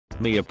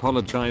Me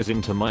apologizing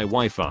to my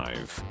Wi-Fi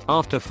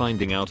after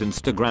finding out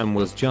Instagram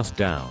was just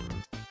down.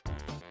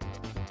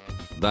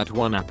 That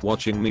one app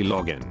watching me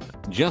log in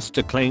just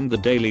to claim the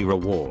daily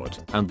reward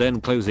and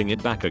then closing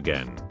it back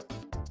again.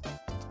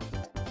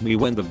 Me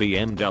when the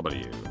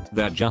BMW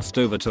that just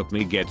overtook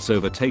me gets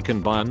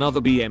overtaken by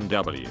another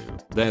BMW.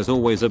 There's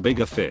always a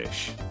bigger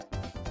fish.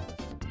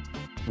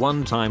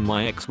 One time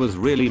my ex was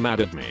really mad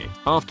at me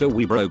after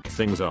we broke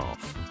things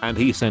off and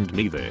he sent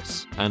me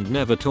this and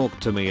never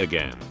talked to me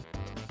again.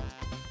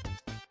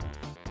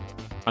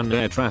 An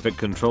air traffic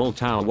control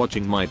tower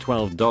watching my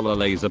 $12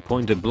 laser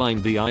pointer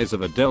blind the eyes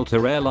of a Delta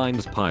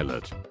Airlines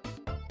pilot.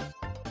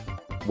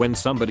 When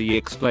somebody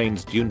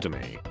explains Dune to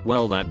me,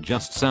 well that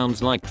just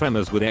sounds like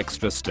Tremors with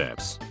extra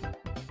steps.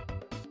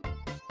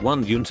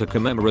 One Dune to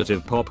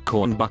commemorative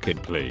popcorn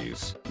bucket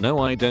please. No,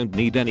 I don't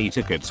need any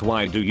tickets,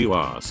 why do you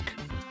ask?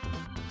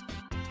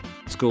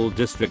 School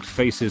district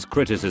faces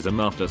criticism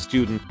after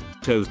student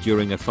toast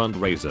during a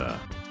fundraiser.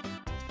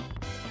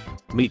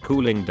 Me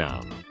cooling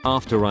down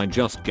after I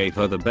just gave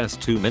her the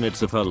best 2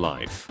 minutes of her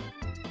life.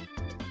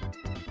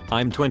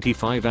 I'm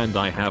 25 and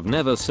I have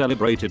never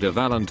celebrated a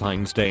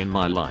Valentine's Day in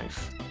my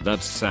life.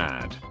 That's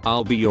sad.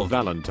 I'll be your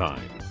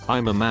Valentine.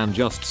 I'm a man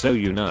just so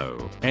you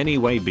know.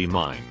 Anyway, be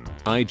mine.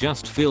 I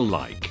just feel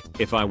like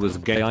if I was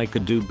gay I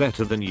could do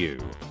better than you.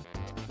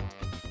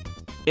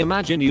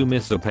 Imagine you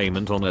miss a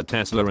payment on a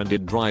Tesla and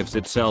it drives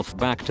itself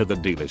back to the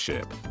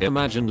dealership.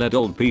 Imagine let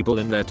old people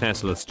in their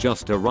Teslas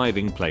just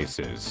arriving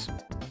places.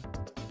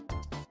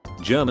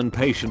 German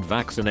patient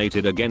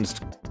vaccinated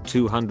against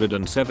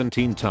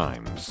 217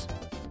 times.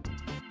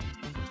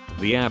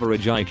 The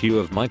average IQ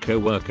of my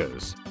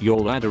co-workers. Your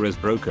ladder is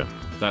broken.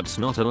 That's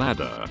not a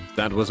ladder.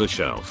 That was a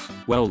shelf.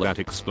 Well, that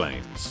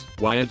explains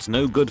why it's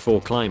no good for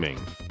climbing.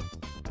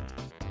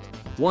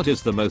 What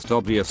is the most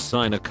obvious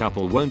sign a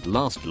couple won't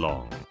last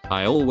long?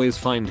 I always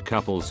find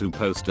couples who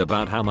post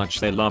about how much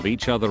they love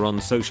each other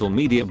on social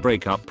media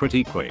break up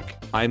pretty quick.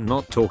 I'm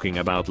not talking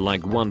about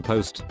like one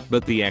post,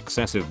 but the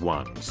excessive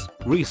ones.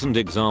 Recent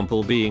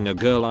example being a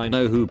girl I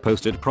know who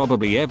posted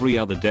probably every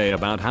other day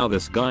about how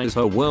this guy's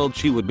her world,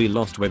 she would be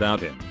lost without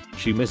him.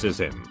 She misses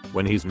him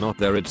when he's not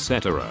there,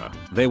 etc.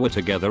 They were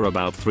together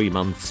about 3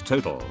 months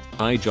total.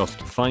 I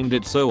just find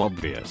it so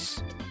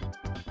obvious.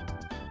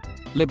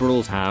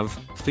 Liberals have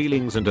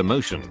feelings and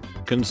emotion.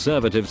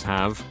 Conservatives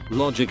have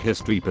logic,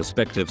 history,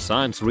 perspective,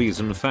 science,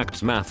 reason,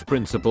 facts, math,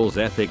 principles,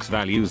 ethics,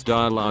 values,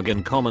 dialogue,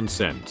 and common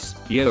sense.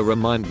 Yo,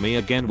 remind me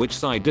again which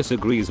side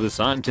disagrees with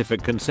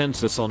scientific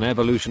consensus on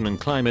evolution and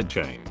climate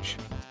change.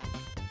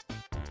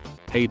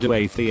 Hey, do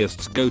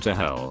atheists go to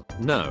hell?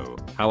 No.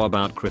 How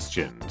about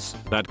Christians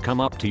that come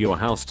up to your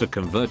house to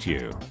convert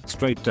you?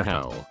 Straight to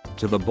hell.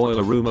 To the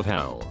boiler room of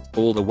hell.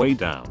 All the way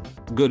down.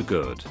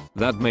 Good.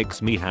 That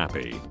makes me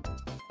happy.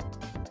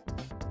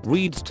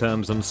 Reads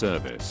terms and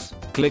service.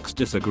 Clicks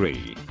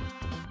disagree.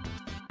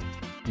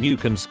 New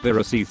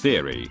conspiracy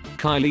theory.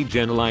 Kylie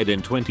Jenner lied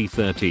in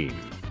 2013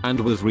 and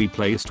was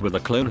replaced with a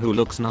clone who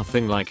looks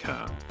nothing like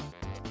her.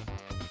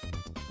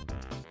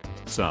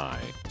 Sigh.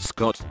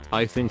 Scott,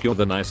 I think you're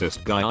the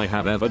nicest guy I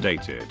have ever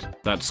dated.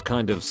 That's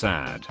kind of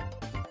sad.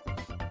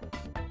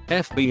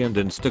 FB and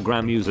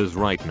Instagram users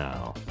right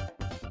now.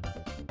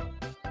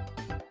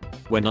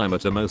 When I'm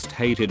at a most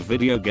hated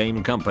video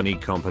game company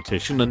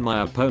competition and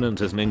my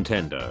opponent is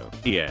Nintendo,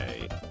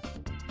 EA.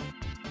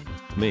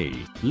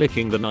 Me,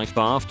 licking the knife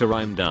after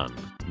I'm done.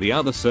 The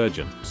other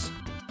surgeons.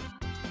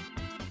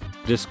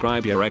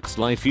 Describe your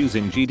ex-life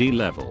using GD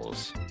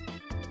levels.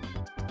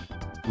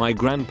 My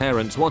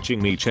grandparents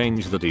watching me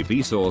change the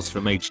TV source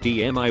from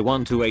HDMI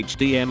 1 to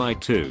HDMI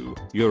 2.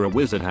 You're a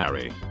wizard,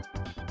 Harry.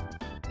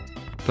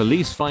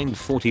 Police find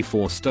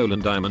 44 stolen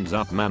diamonds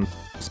up Man's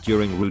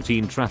during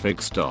routine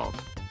traffic stop.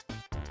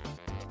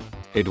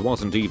 It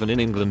wasn't even in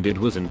England, it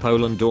was in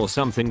Poland or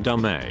something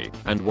dumb, eh?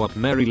 And what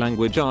merry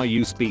language are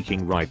you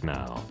speaking right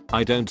now?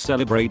 I don't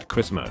celebrate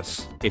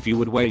Christmas. If you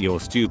would weigh your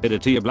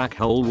stupidity, a black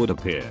hole would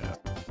appear.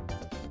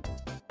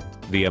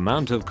 The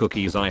amount of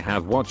cookies I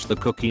have watched the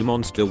Cookie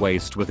Monster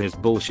waste with his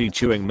bullshit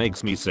chewing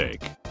makes me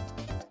sick.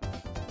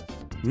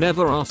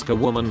 Never ask a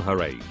woman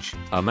her age,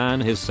 a man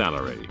his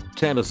salary.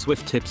 Taylor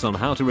Swift tips on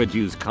how to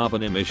reduce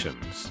carbon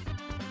emissions.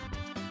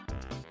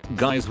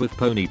 Guys with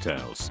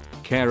ponytails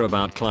care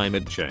about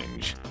climate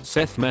change.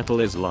 Seth metal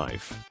is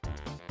life.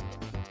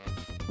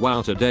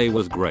 Wow, today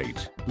was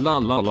great. La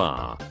la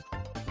la.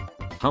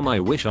 I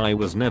wish I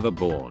was never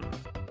born.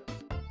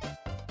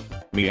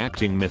 Me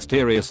acting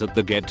mysterious at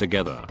the get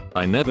together.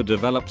 I never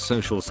developed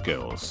social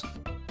skills.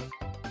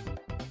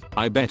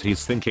 I bet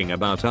he's thinking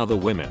about other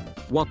women.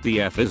 What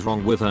the F is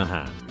wrong with her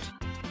hand?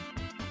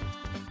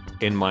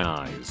 In my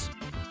eyes.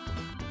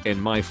 In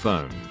my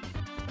phone.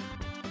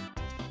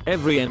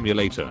 Every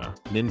emulator.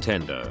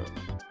 Nintendo.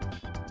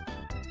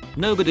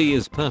 Nobody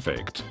is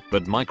perfect,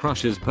 but my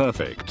crush is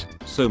perfect.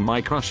 So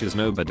my crush is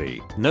nobody.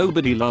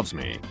 Nobody loves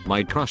me.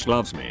 My crush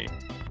loves me.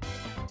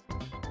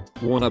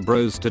 Warner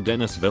Bros. To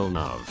Denis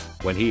Villeneuve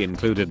when he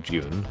included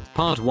Dune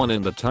Part 1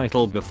 in the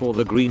title before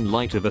the green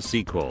light of a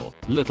sequel.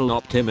 Little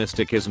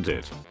optimistic, isn't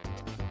it?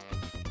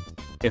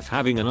 if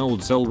having an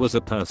old soul was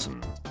a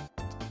person.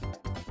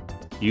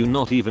 You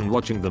not even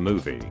watching the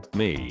movie.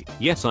 Me,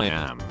 yes I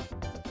am.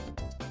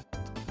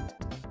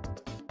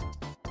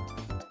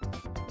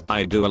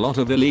 I do a lot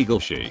of illegal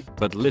shit,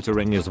 but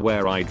littering is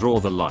where I draw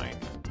the line.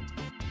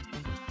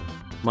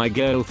 My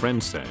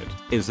girlfriend said,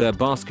 "Is there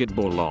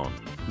basketball on?"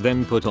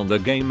 Then put on the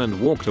game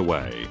and walked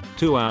away.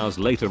 2 hours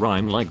later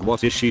I'm like,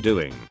 what is she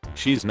doing?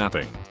 She's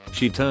napping.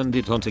 She turned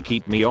it on to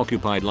keep me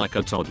occupied like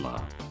a toddler.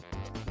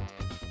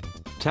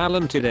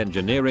 Talented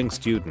engineering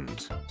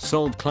student,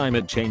 solve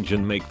climate change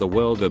and make the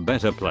world a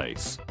better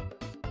place.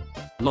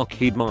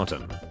 Lockheed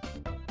Martin.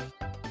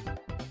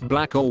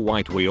 Black or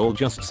white, we all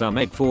just some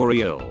egg for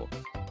real.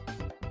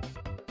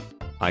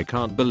 I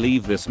can't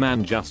believe this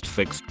man just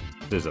fixed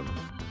racism.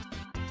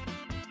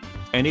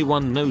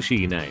 Anyone know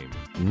she name?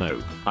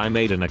 No, I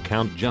made an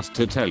account just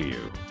to tell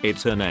you.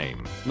 It's her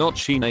name, not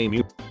she name,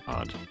 you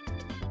hard.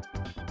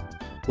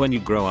 When you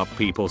grow up,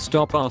 people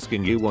stop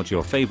asking you what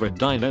your favorite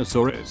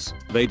dinosaur is.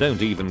 They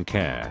don't even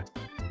care.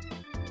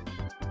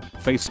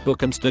 Facebook,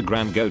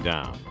 Instagram go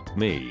down.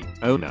 Me,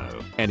 oh no.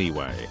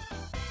 Anyway.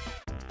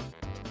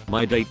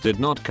 My date did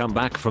not come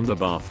back from the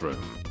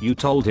bathroom. You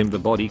told him the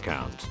body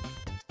count.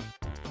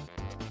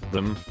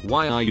 Them,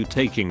 why are you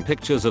taking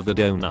pictures of the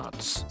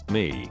donuts?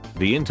 Me,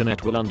 the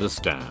internet will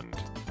understand.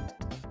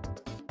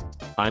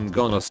 I'm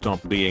gonna stop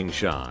being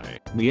shy.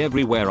 Me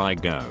everywhere I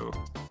go.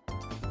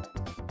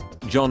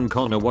 John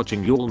Connor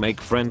watching you'll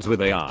make friends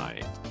with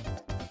AI.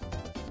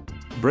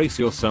 Brace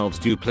yourselves,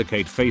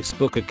 duplicate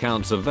Facebook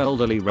accounts of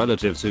elderly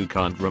relatives who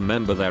can't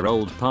remember their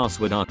old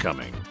password are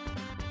coming.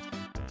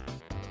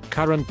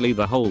 Currently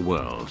the whole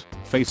world,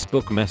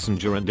 Facebook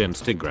Messenger and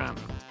Instagram.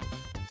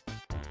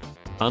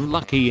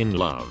 Unlucky in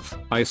love,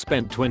 I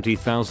spent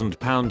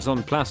 £20,000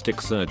 on plastic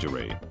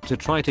surgery to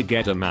try to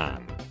get a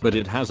man, but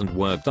it hasn't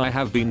worked. I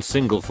have been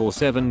single for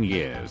 7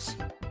 years.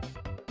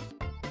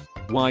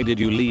 Why did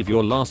you leave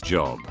your last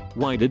job?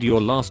 Why did your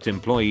last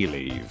employee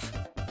leave?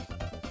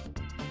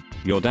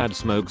 Your dad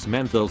smokes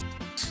menthol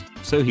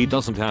so he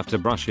doesn't have to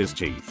brush his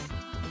teeth.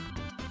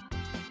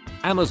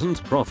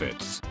 Amazon's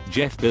profits,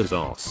 Jeff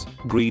Bezos,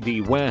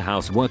 greedy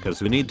warehouse workers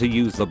who need to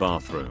use the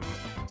bathroom.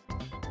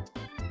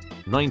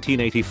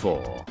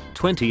 1984,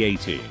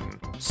 2018,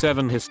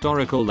 7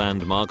 historical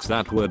landmarks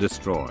that were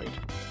destroyed.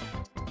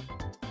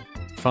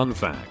 Fun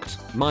fact,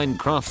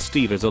 Minecraft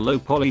Steve is a low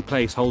poly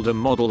placeholder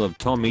model of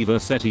Tommy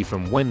Vercetti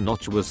from when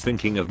Notch was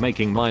thinking of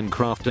making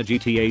Minecraft a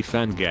GTA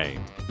fan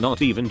game.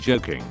 Not even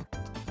joking.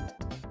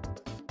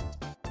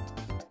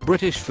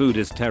 British food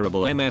is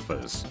terrible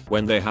MFers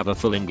when they have a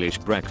full English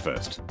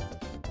breakfast.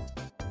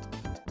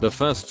 The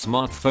first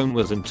smartphone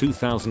was in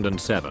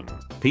 2007,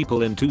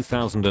 people in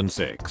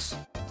 2006.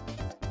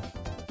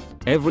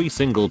 Every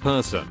single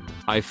person,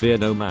 I fear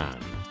no man,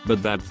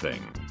 but that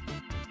thing.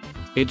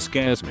 It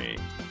scares me.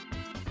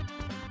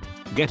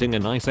 Getting a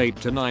nice 8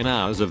 to 9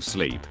 hours of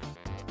sleep.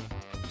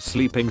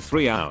 Sleeping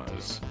 3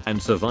 hours,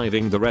 and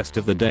surviving the rest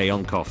of the day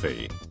on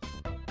coffee.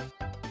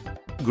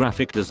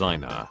 Graphic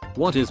designer,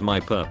 what is my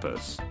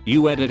purpose?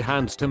 You edit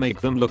hands to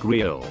make them look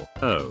real.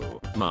 Oh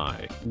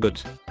my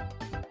good.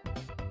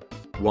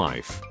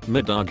 Wife,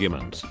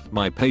 mid-argument,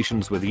 my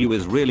patience with you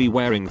is really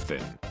wearing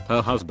thin.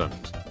 Her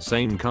husband,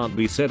 same can't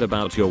be said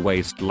about your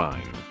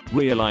waistline.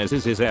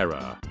 Realizes his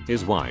error,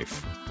 his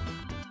wife.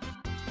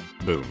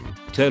 Boom.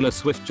 Taylor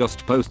Swift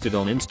just posted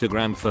on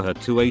Instagram for her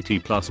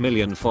 280+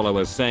 million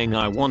followers saying,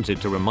 I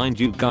wanted to remind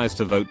you guys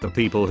to vote the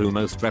people who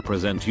most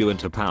represent you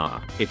into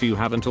power. If you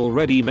haven't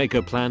already, make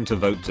a plan to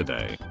vote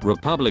today.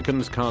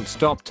 Republicans can't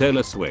stop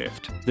Taylor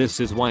Swift.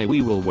 This is why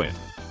we will win.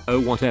 Oh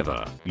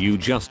whatever, you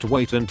just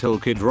wait until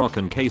Kid Rock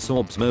and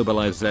K-Sorbs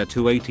mobilize their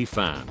 280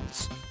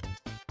 fans.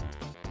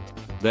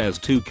 There's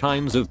two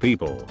kinds of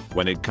people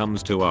when it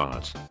comes to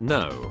art.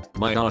 No,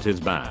 my art is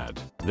bad.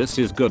 This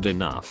is good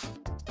enough.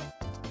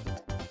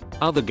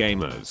 Other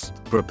gamers,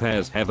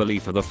 prepares heavily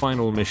for the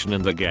final mission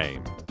in the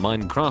game.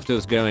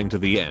 Minecrafters going to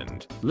the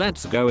end.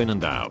 Let's go in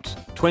and out.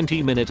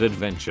 20-minute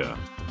adventure.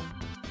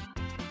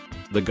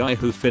 The guy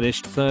who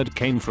finished third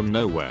came from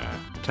nowhere.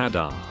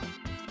 Tada.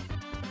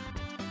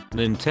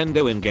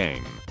 Nintendo in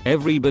game.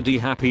 Everybody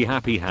happy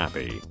happy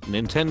happy.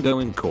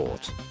 Nintendo in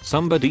court.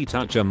 Somebody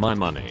touch my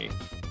money.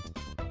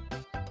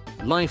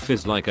 Life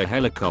is like a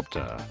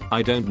helicopter.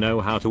 I don't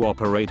know how to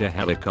operate a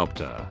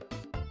helicopter.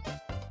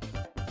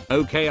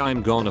 Okay,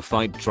 I'm gonna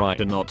try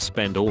to not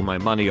spend all my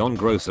money on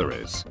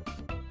groceries.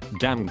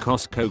 Damn,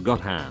 Costco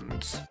got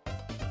hands.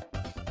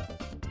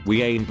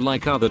 We ain't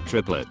like other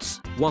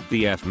triplets. What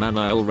the F, man,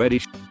 I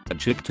already a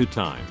chick 2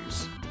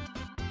 times.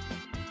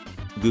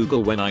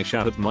 Google when I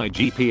shout my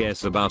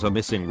GPS about a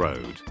missing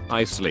road.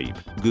 I sleep.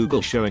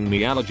 Google showing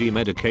me allergy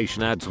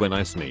medication ads when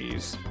I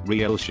sneeze.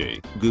 Real she.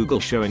 Google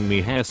showing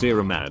me hair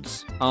serum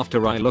ads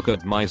after I look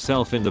at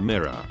myself in the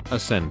mirror.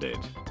 Ascended.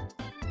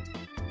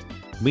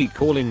 Me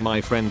calling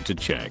my friend to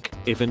check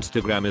if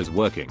Instagram is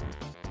working.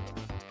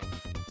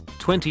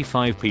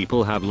 25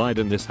 people have lied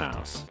in this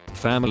house.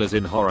 Families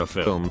in horror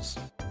films.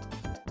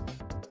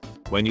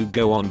 When you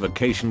go on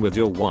vacation with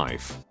your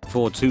wife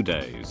for 2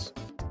 days.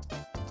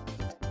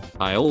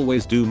 I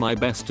always do my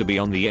best to be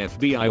on the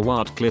FBI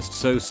watch list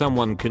so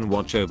someone can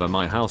watch over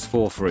my house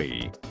for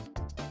free.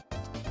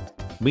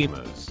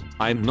 Memers.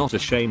 I'm not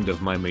ashamed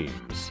of my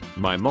memes.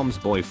 My mom's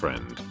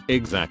boyfriend.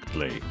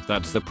 Exactly.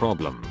 That's the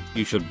problem.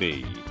 You should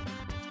be.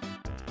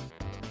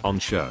 On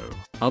show.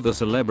 Other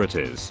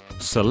celebrities.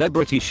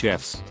 Celebrity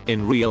chefs.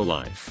 In real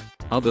life.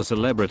 Other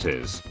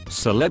celebrities.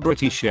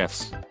 Celebrity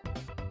chefs.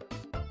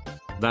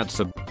 That's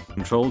a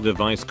control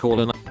device called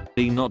an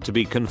ID, not to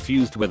be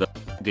confused with a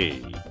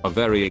D. A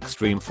very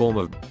extreme form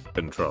of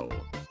control.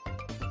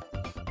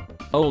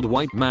 Old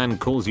white man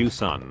calls you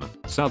son,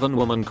 southern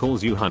woman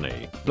calls you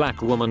honey,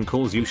 black woman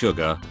calls you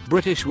sugar,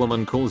 British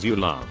woman calls you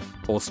love,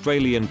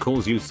 Australian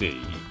calls you sea.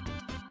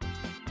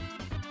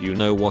 You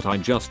know what I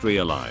just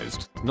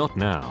realized? Not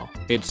now.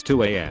 It's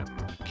 2 AM.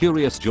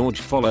 Curious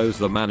George follows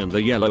the man in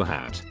the yellow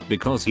hat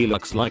because he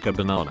looks like a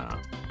banana.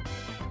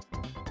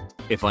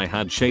 If I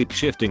had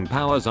shape-shifting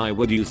powers I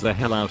would use the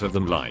hell out of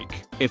them,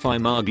 like if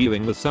I'm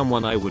arguing with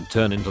someone I would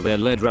turn into their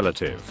lead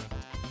relative.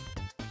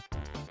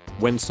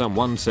 When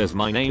someone says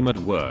my name at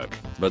work,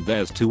 but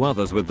there's 2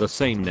 others with the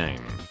same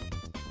name.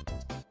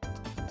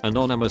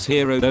 Anonymous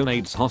hero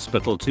donates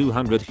hospital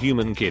 200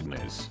 human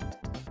kidneys.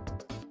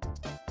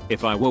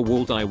 If I were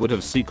Walt I would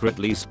have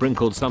secretly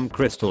sprinkled some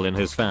crystal in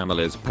his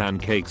family's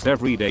pancakes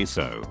every day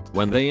so,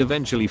 when they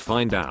eventually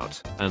find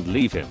out and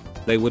leave him,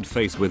 they would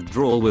face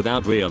withdrawal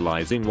without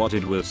realizing what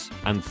it was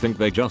and think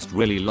they just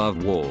really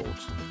love Walt.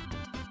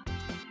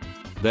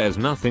 There's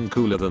nothing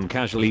cooler than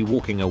casually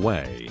walking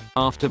away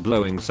after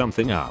blowing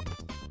something up.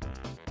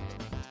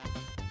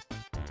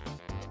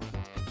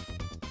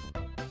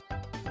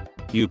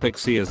 You pick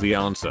C as the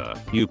answer.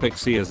 You pick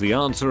C as the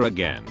answer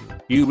again.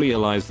 You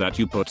realize that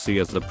you put C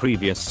as the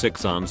previous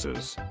 6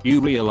 answers.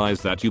 You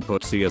realize that you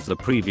put C as the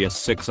previous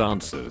 6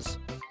 answers.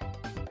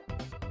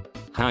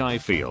 How I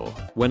feel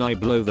when I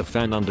blow the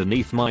fan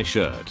underneath my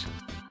shirt.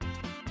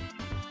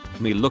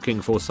 Me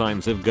looking for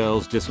signs of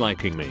girls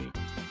disliking me.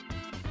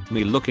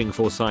 Me looking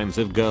for signs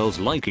of girls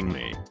liking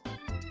me.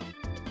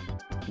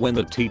 When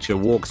the teacher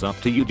walks up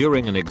to you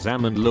during an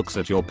exam and looks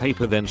at your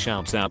paper then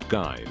shouts out,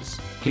 guys,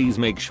 please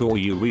make sure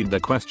you read the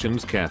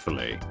questions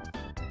carefully.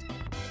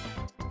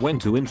 When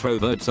 2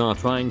 introverts are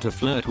trying to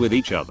flirt with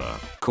each other.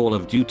 Call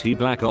of Duty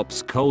Black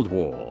Ops Cold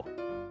War.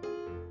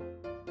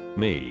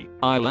 Me.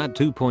 I'll add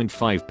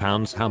 2.5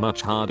 pounds. How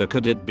much harder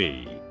could it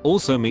be?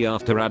 Also me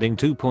after adding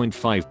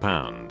 2.5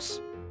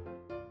 pounds.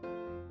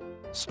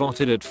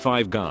 Spotted at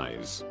Five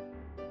Guys.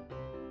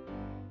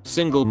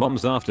 Single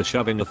moms after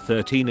shoving a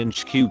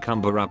 13-inch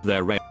cucumber up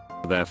their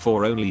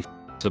therefore only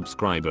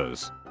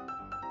subscribers.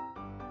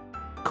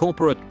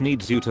 Corporate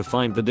needs you to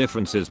find the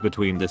differences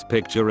between this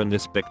picture and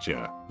this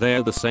picture.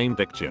 They're the same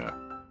picture.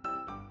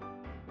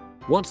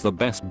 What's the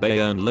best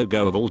Bayern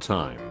logo of all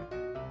time?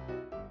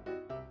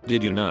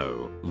 Did you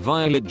know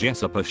Violet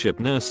Jessup, a ship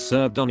nurse,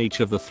 served on each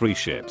of the 3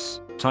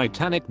 ships,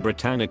 Titanic,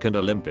 Britannic and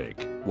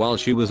Olympic. While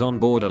she was on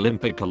board,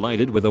 Olympic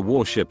collided with a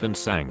warship and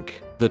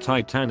sank. The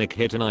Titanic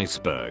hit an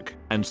iceberg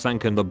and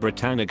sank, and the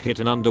Britannic hit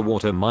an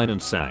underwater mine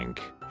and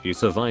sank. She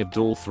survived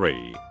all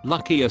 3.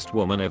 Luckiest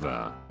woman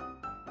ever.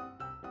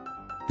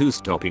 Who's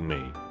stopping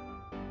me?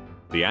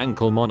 The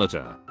ankle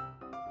monitor.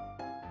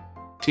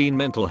 Teen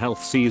mental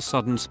health sees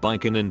sudden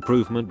spike in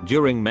improvement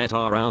during Meta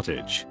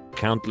outage.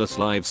 Countless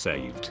lives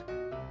saved.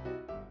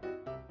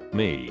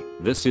 Me.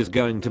 This is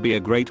going to be a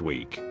great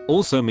week.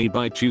 Also me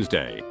by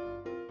Tuesday.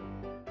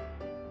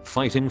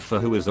 Fighting for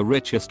who is the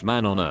richest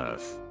man on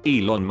earth.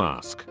 Elon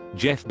Musk,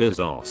 Jeff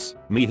Bezos,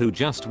 me who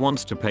just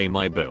wants to pay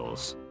my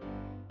bills.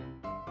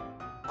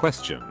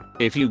 Question.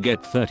 If you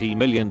get $30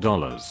 million,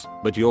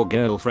 but your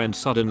girlfriend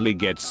suddenly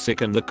gets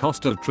sick and the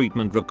cost of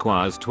treatment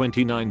requires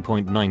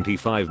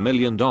 $29.95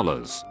 million,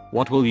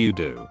 what will you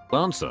do?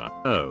 Answer.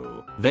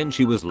 Oh, then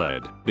she was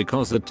led,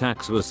 because the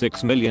tax was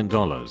 $6 million.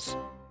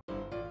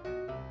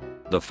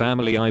 The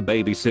family I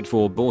babysit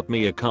for bought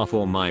me a car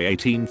for my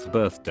 18th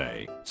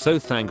birthday. So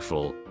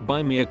thankful.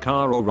 Buy me a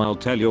car or I'll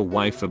tell your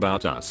wife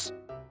about us.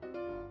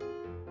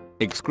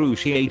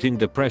 Excruciating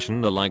depression,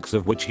 the likes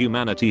of which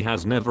humanity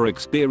has never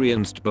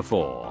experienced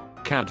before.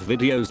 Cat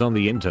videos on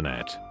the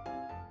internet.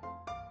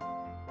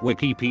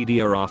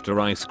 Wikipedia after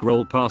I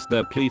scroll past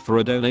their plea for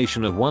a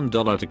donation of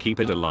 $1 to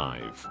keep it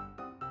alive.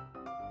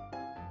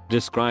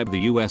 Describe the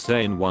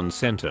USA in 1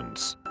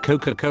 sentence.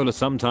 Coca-Cola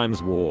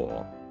sometimes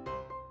war.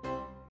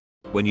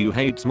 When you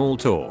hate small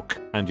talk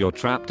and you're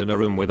trapped in a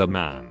room with a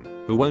man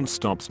who won't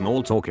stop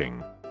small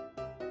talking.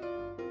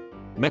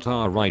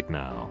 Meta right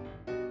now.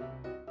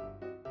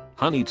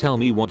 Honey, tell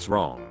me what's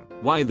wrong.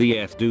 Why the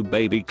F do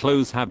baby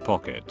clothes have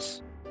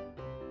pockets?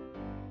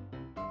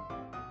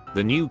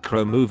 The new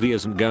Crow movie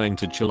isn't going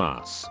to chill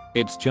us.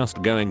 It's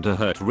just going to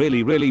hurt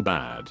really, really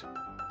bad.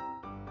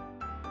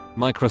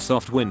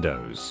 Microsoft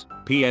Windows,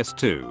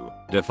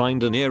 PS2,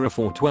 defined an era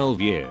for 12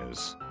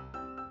 years.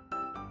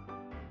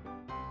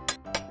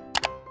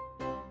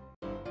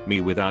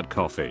 Me without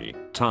coffee,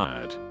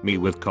 tired. Me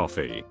with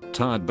coffee,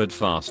 tired but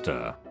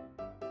faster.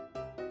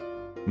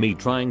 Me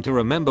trying to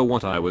remember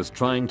what I was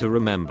trying to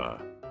remember.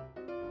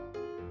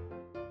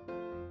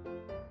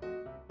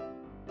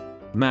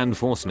 Man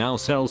force now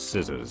sells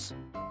scissors.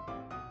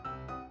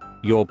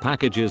 Your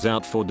package is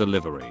out for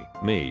delivery.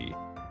 Me.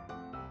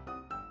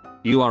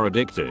 You are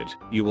addicted.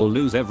 You will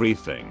lose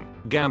everything.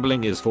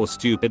 Gambling is for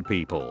stupid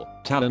people.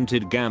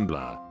 Talented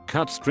gambler.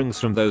 Cut strings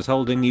from those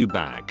holding you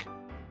back.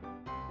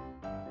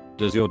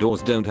 Does your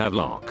doors don't have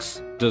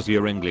locks? Does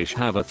your English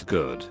haveth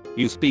good?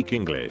 You speak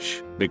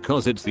English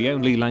because it's the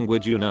only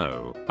language you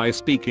know. I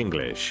speak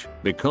English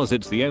because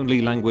it's the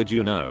only language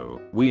you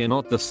know. We are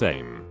not the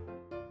same.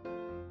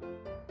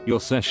 Your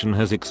session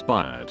has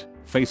expired.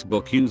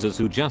 Facebook users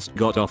who just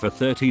got off a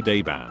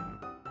 30-day ban.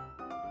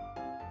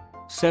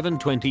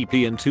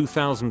 720p in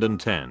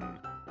 2010.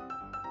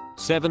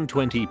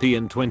 720p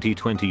in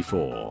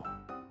 2024.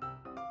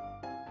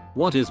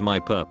 What is my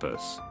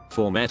purpose?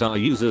 For Meta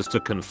users to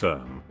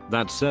confirm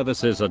that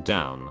services are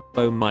down.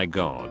 Oh my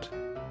god.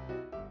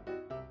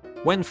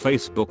 When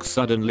Facebook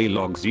suddenly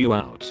logs you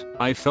out,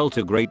 I felt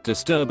a great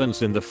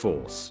disturbance in the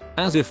force,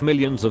 as if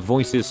millions of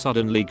voices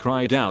suddenly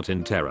cried out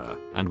in terror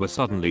and were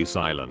suddenly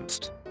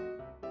silenced.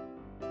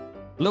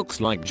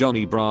 Looks like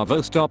Johnny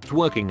Bravo stopped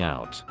working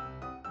out.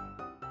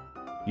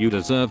 You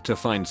deserve to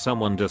find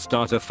someone to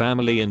start a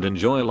family and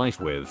enjoy life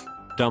with.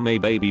 Dumb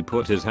baby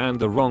put his hand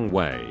the wrong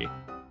way.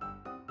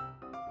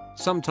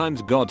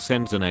 Sometimes God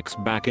sends an ex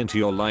back into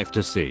your life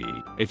to see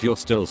if you're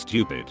still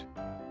stupid.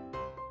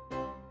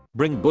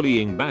 Bring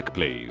bullying back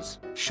please.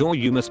 Sure,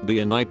 you must be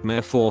a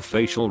nightmare for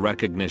facial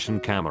recognition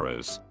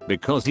cameras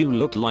because you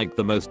look like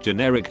the most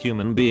generic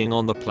human being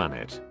on the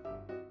planet.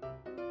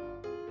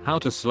 How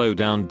to slow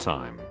down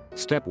time.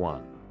 Step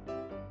 1.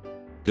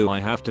 Do I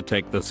have to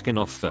take the skin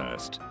off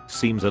first?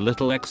 Seems a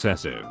little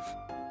excessive.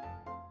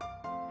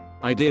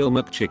 Ideal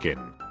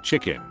McChicken.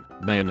 Chicken.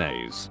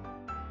 Mayonnaise.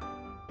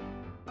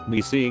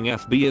 Me seeing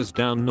FB is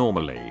down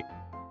normally.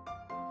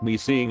 Me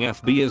seeing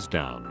FB is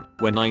down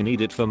when I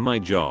need it for my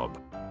job.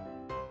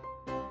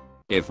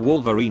 If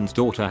Wolverine's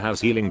daughter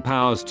has healing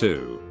powers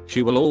too,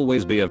 she will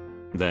always be a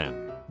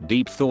then.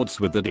 Deep thoughts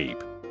with the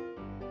deep.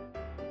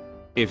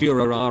 If you're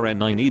a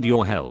RN, I need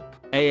your help.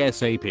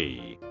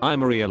 ASAP.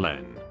 I'm Maria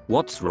Len.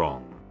 What's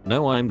wrong?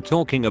 No, I'm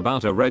talking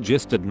about a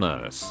registered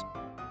nurse.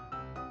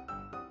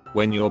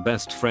 When your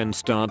best friend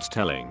starts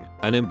telling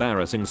an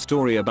embarrassing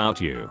story about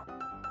you.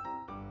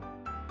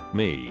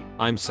 Me,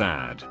 I'm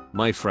sad.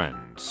 My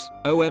friends,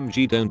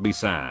 OMG don't be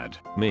sad.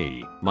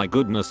 Me, my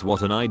goodness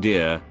what an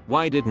idea,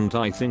 why didn't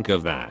I think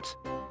of that?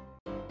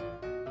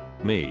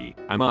 Me,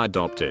 am I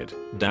adopted?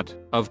 Dad,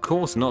 of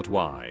course not,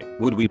 why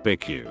would we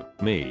pick you?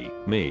 Me,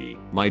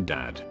 my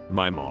dad,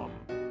 my mom.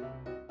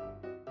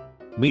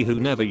 Me who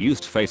never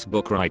used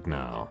Facebook right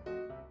now.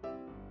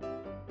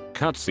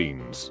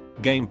 Cutscenes,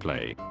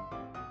 gameplay.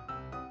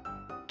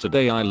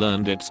 Today I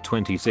learned it's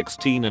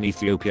 2016 in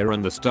Ethiopia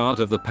and the start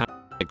of the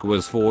pandemic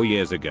was 4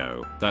 years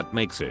ago. That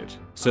makes it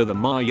so the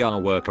Maya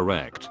were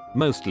correct,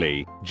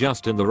 mostly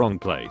just in the wrong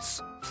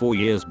place. 4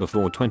 years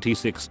before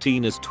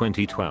 2016 is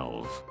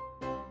 2012.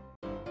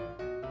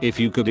 If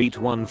you could eat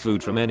one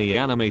food from any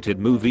animated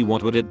movie,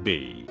 what would it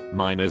be?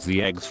 Mine is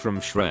the eggs from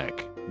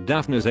Shrek,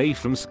 Daphne's A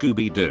from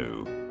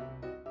Scooby-Doo.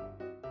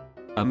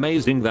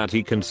 Amazing that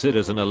he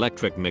considers an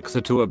electric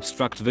mixer to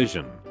obstruct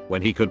vision,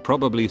 when he could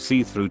probably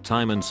see through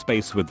time and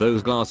space with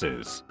those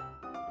glasses.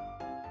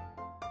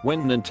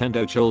 When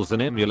Nintendo chose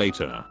an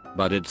emulator,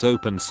 but it's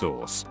open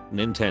source,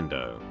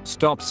 Nintendo,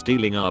 stop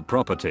stealing our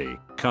property,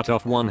 cut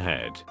off one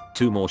head,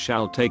 2 more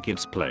shall take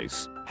its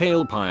place,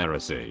 hail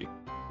piracy.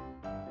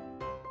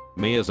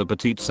 Me as a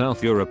petite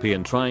South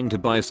European trying to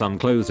buy some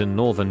clothes in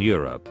Northern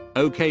Europe.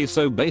 Okay,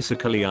 so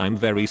basically I'm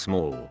very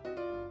small.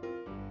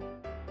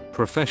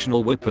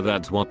 Professional whipper,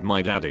 that's what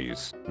my dad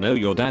is. No,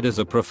 your dad is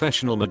a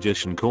professional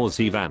magician cause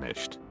he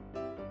vanished.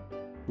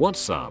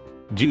 What's up?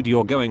 Dude,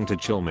 you're going to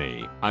chill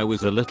me. I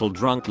was a little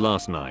drunk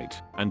last night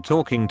and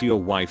talking to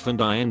your wife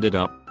and I ended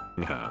up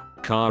her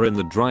car in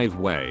the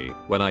driveway.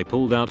 When I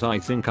pulled out I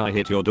think I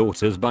hit your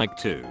daughter's bike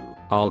too.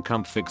 I'll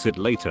come fix it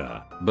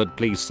later, but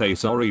please say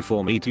sorry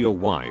for me to your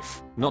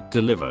wife, not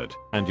delivered,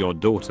 and your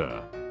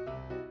daughter.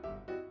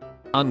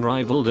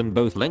 Unrivaled in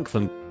both length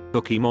and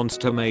Cookie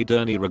Monster made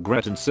Ernie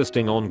regret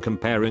insisting on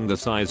comparing the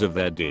size of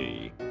their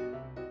D.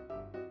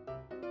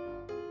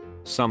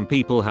 Some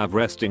people have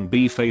resting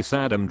B-face.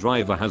 Adam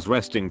Driver has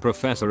resting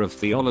professor of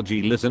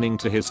theology listening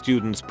to his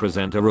students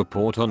present a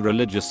report on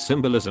religious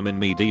symbolism in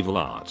medieval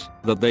art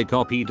that they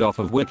copied off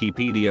of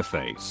Wikipedia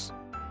face.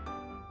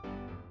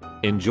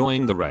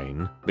 Enjoying the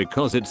rain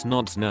because it's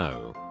not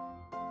snow.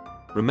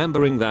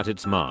 Remembering that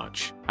it's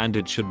March and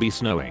it should be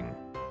snowing.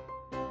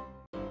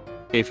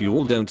 If you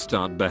all don't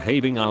start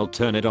behaving, I'll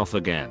turn it off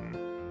again.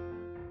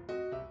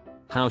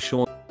 How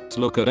shorts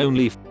look at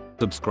only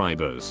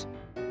subscribers.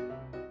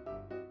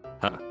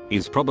 Huh,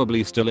 he's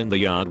probably still in the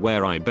yard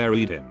where I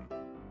buried him.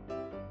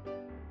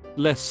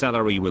 Less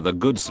salary with a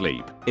good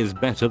sleep is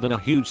better than a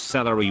huge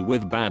salary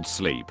with bad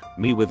sleep.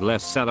 Me with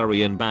less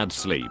salary and bad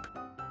sleep.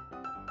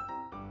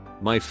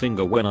 My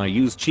finger when I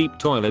use cheap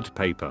toilet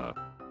paper.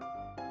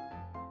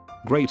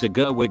 Greta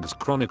Gerwig's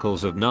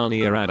Chronicles of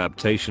Narnia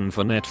adaptation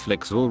for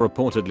Netflix will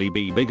reportedly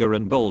be bigger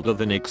and bolder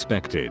than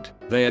expected.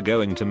 They are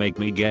going to make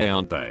me gay,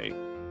 aren't they?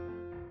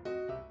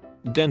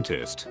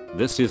 Dentist,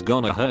 this is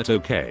gonna hurt,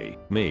 okay?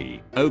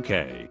 Me,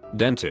 okay.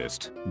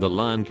 Dentist, The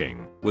Lion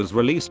King, was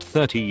released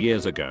 30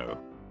 years ago.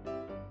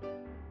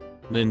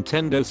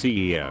 Nintendo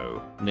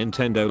CEO,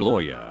 Nintendo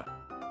lawyer.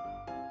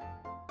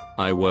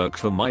 I work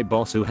for my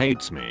boss who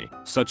hates me,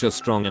 such a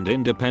strong and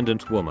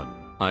independent woman.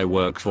 I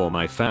work for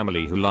my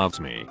family who loves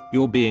me.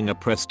 You're being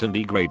oppressed and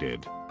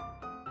degraded.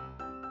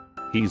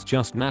 He's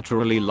just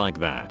naturally like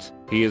that.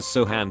 He is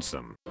so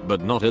handsome,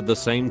 but not at the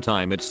same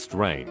time. It's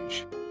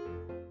strange.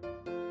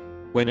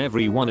 When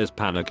everyone is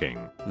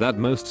panicking that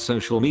most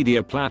social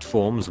media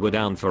platforms were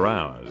down for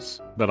hours,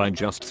 but I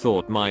just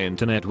thought my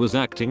internet was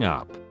acting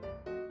up.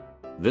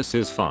 This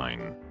is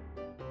fine.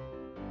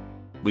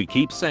 We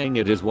keep saying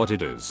it is what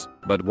it is,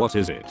 but what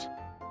is it?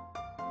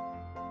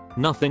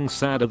 Nothing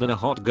sadder than a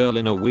hot girl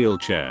in a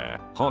wheelchair.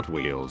 Hot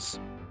Wheels.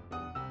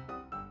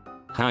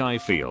 How I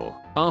feel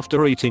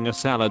after eating a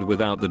salad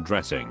without the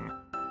dressing.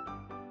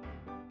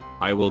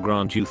 I will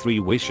grant you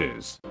 3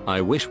 wishes. I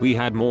wish we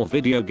had more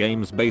video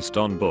games based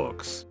on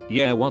books.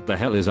 Yeah, what the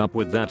hell is up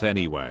with that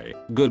anyway?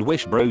 Good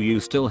wish, bro, you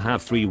still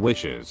have 3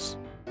 wishes.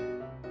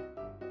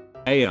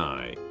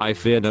 AI. I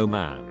fear no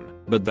man,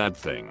 but that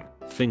thing,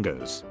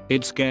 fingers,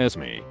 it scares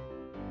me.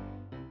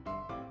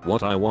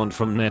 What I want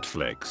from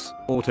Netflix,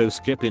 auto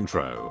skip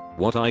intro.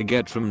 What I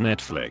get from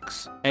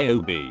Netflix,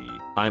 AOB,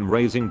 I'm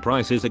raising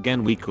prices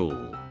again, we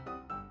cool.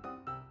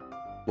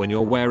 When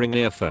you're wearing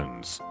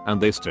earphones,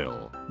 and they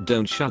still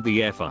don't shut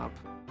the F up.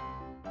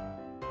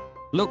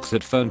 Looks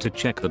at phone to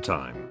check the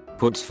time,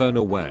 puts phone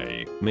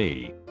away,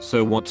 me,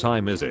 so what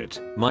time is it?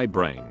 My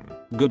brain,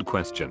 good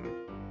question.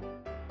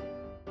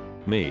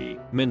 Me,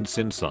 mints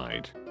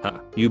inside, huh,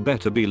 you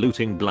better be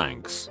looting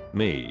blanks,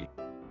 me.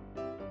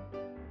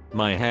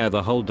 My hair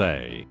the whole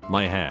day,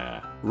 my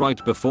hair, right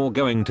before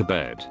going to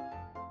bed.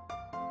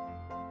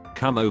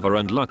 Come over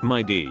and lock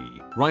my D,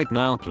 right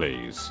now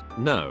please,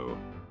 no.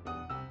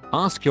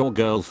 Ask your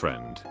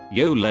girlfriend,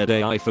 yo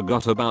lady, I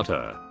forgot about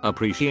her,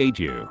 appreciate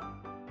you.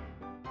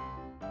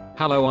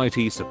 Hello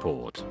IT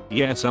support,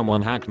 yeah,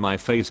 someone hacked my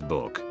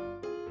Facebook.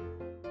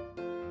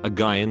 A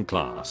guy in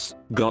class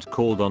got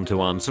called on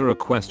to answer a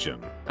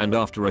question, and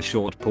after a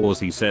short pause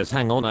he says,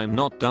 hang on, I'm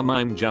not dumb,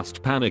 I'm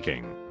just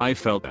panicking. I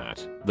felt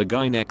that. The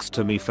guy next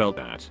to me felt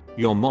that.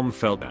 Your mom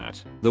felt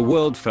that. The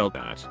world felt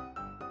that.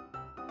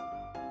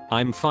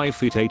 I'm 5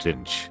 feet 8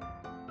 inch.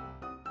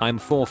 I'm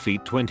 4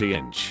 feet 20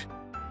 inch.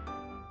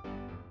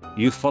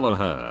 You follow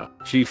her,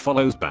 she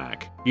follows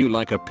back. You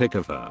like a pic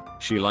of her,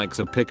 she likes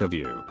a pic of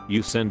you.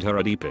 You send her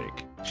a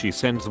D-pic, she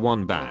sends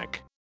one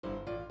back.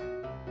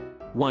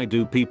 Why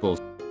do people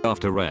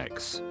after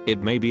X? It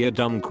may be a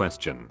dumb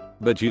question,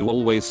 but you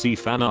always see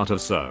fan art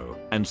of so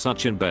and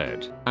such in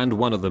bed, and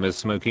one of them is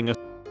smoking a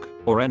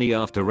or any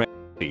after X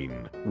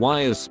scene.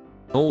 Why is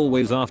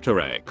always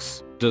after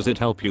X? Does it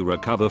help you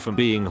recover from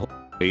being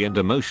horny and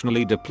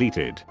emotionally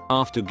depleted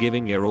after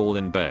giving your all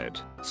in bed?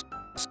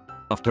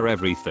 After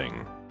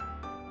everything.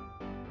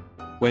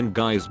 When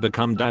guys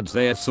become dads,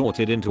 they're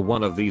sorted into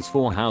one of these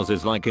 4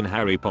 houses like in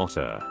Harry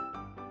Potter.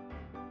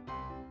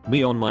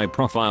 Me on my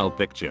profile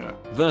picture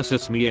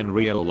versus me in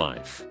real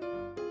life.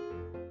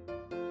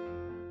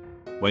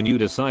 When you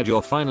decide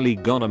you're finally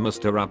gonna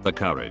muster up the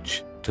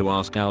courage to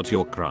ask out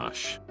your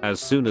crush as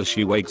soon as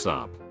she wakes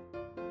up.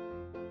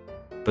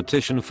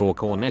 Petition for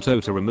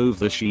Cornetto to remove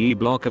the she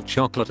block of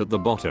chocolate at the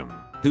bottom.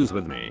 Who's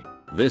with me?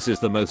 This is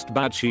the most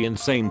batshit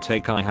insane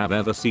take I have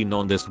ever seen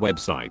on this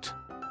website.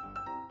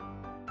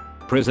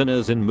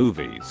 Prisoners in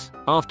movies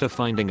after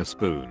finding a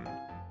spoon.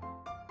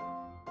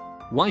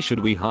 Why should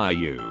we hire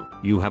you?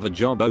 You have a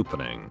job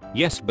opening.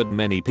 Yes, but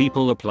many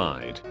people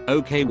applied.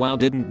 Okay, wow,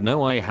 didn't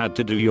know I had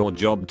to do your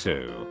job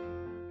too.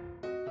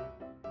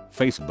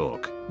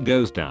 Facebook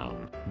goes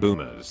down.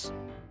 Boomers.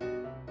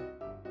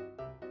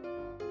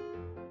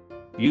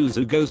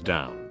 Yuzu goes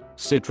down.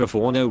 Citra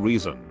for no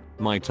reason.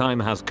 My time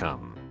has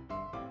come.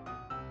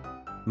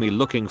 Me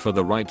looking for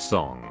the right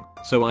song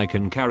so I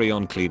can carry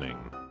on cleaning.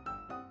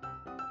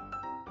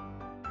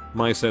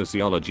 My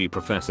sociology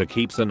professor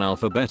keeps an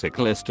alphabetic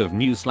list of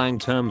new slang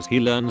terms he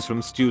learns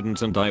from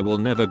students and I will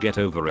never get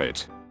over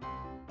it.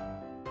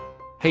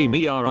 Hey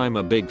Mia, I'm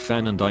a big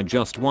fan and I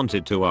just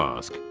wanted to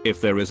ask if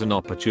there is an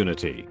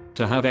opportunity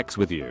to have X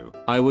with you.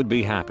 I would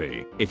be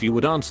happy if you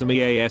would answer me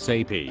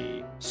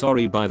ASAP.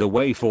 Sorry by the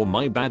way for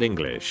my bad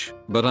English,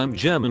 but I'm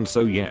German,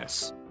 so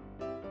yes.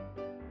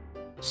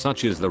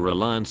 Such is the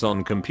reliance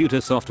on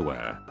computer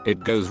software, it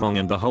goes wrong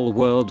and the whole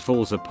world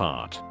falls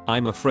apart.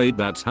 I'm afraid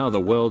that's how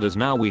the world is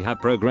now. We have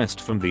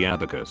progressed from the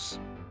abacus.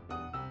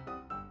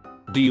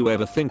 Do you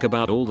ever think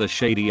about all the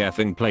shady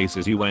effing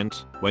places you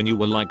went when you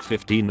were like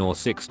 15 or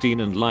 16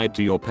 and lied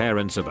to your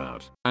parents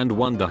about, and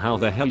wonder how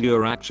the hell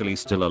you're actually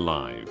still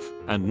alive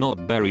and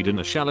not buried in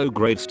a shallow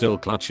grave still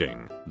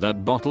clutching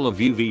that bottle of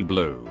UV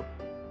blue?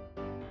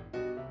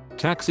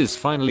 Taxes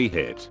finally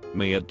hit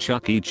me at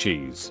Chuck E.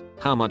 Cheese.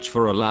 How much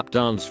for a lap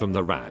dance from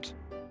the rat?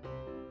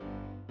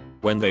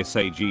 when they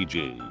say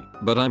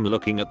GG, but I'm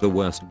looking at the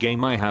worst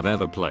game I have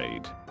ever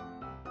played.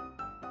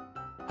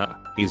 Huh,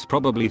 he's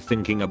probably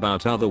thinking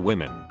about other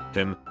women.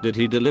 Did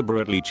he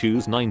deliberately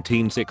choose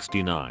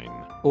 1969?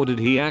 Or did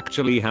he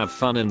actually have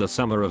fun in the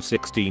summer of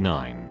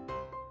 69?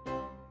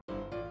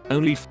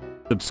 Only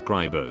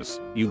subscribers,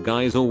 you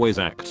guys always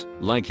act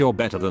like you're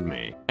better than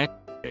me.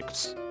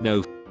 X,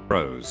 no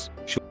bros,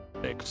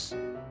 X.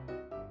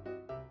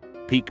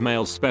 Peak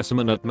male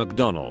specimen at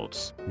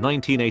McDonald's,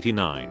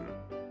 1989.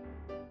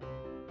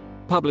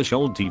 Publish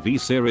old TV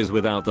series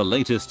without the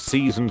latest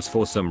seasons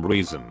for some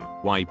reason.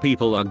 Why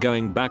people are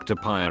going back to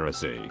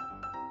piracy.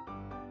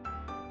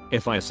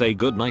 If I say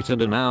goodnight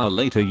and an hour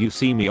later you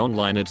see me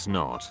online, it's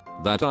not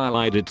that I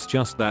lied, it's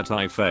just that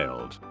I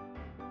failed.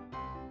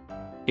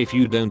 If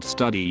you don't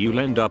study you'll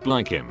end up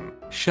like him.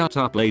 Shut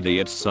up lady,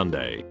 it's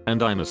Sunday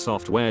and I'm a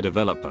software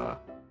developer.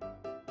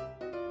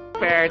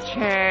 Spare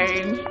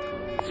change.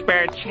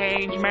 Spare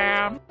change,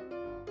 ma'am.